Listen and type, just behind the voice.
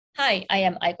Hi, I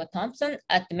am Aiko Thompson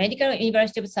at the Medical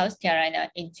University of South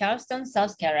Carolina in Charleston,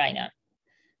 South Carolina.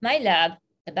 My lab,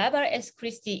 the Barbara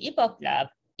Christie EPOC Lab,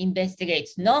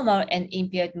 investigates normal and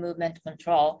impaired movement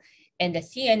control and the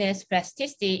CNS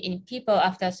plasticity in people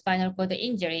after spinal cord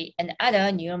injury and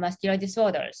other neuromuscular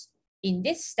disorders. In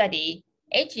this study,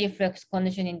 H-reflex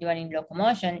conditioning during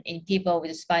locomotion in people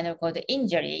with spinal cord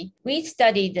injury, we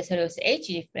studied the soleus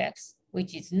H-reflex,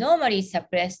 which is normally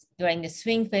suppressed during the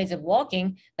swing phase of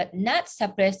walking, but not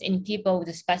suppressed in people with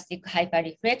spastic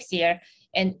hyperreflexia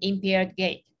and impaired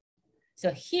gait.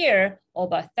 So here,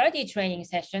 over 30 training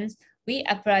sessions, we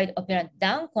applied operant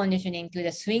down conditioning to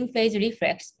the swing phase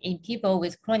reflex in people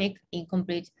with chronic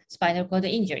incomplete spinal cord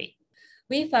injury.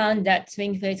 We found that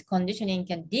swing phase conditioning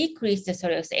can decrease the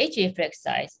soleus H reflex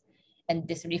size, and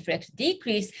this reflex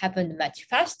decrease happened much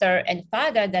faster and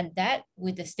farther than that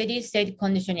with the steady state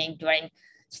conditioning during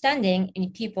standing in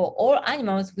people or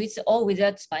animals with or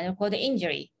without spinal cord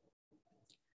injury.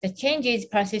 The changes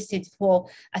persisted for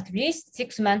at least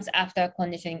 6 months after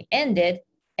conditioning ended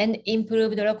and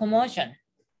improved locomotion.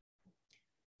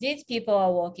 These people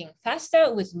are walking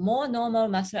faster with more normal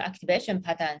muscle activation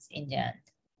patterns in the end.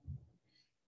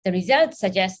 The results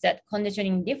suggest that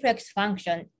conditioning reflex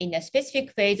function in a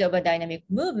specific phase of a dynamic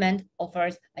movement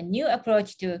offers a new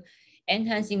approach to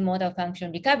enhancing motor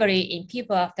function recovery in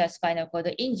people after spinal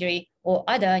cord injury or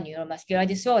other neuromuscular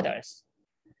disorders.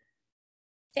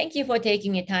 Thank you for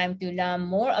taking the time to learn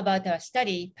more about our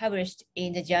study published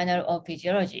in the Journal of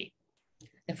Physiology.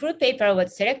 The full paper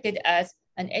was selected as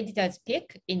an editor's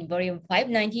pick in volume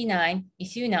 599,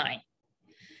 issue 9.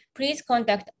 Please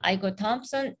contact Aiko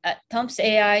Thompson at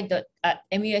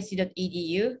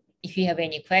thompsonai@musc.edu if you have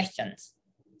any questions.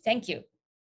 Thank you.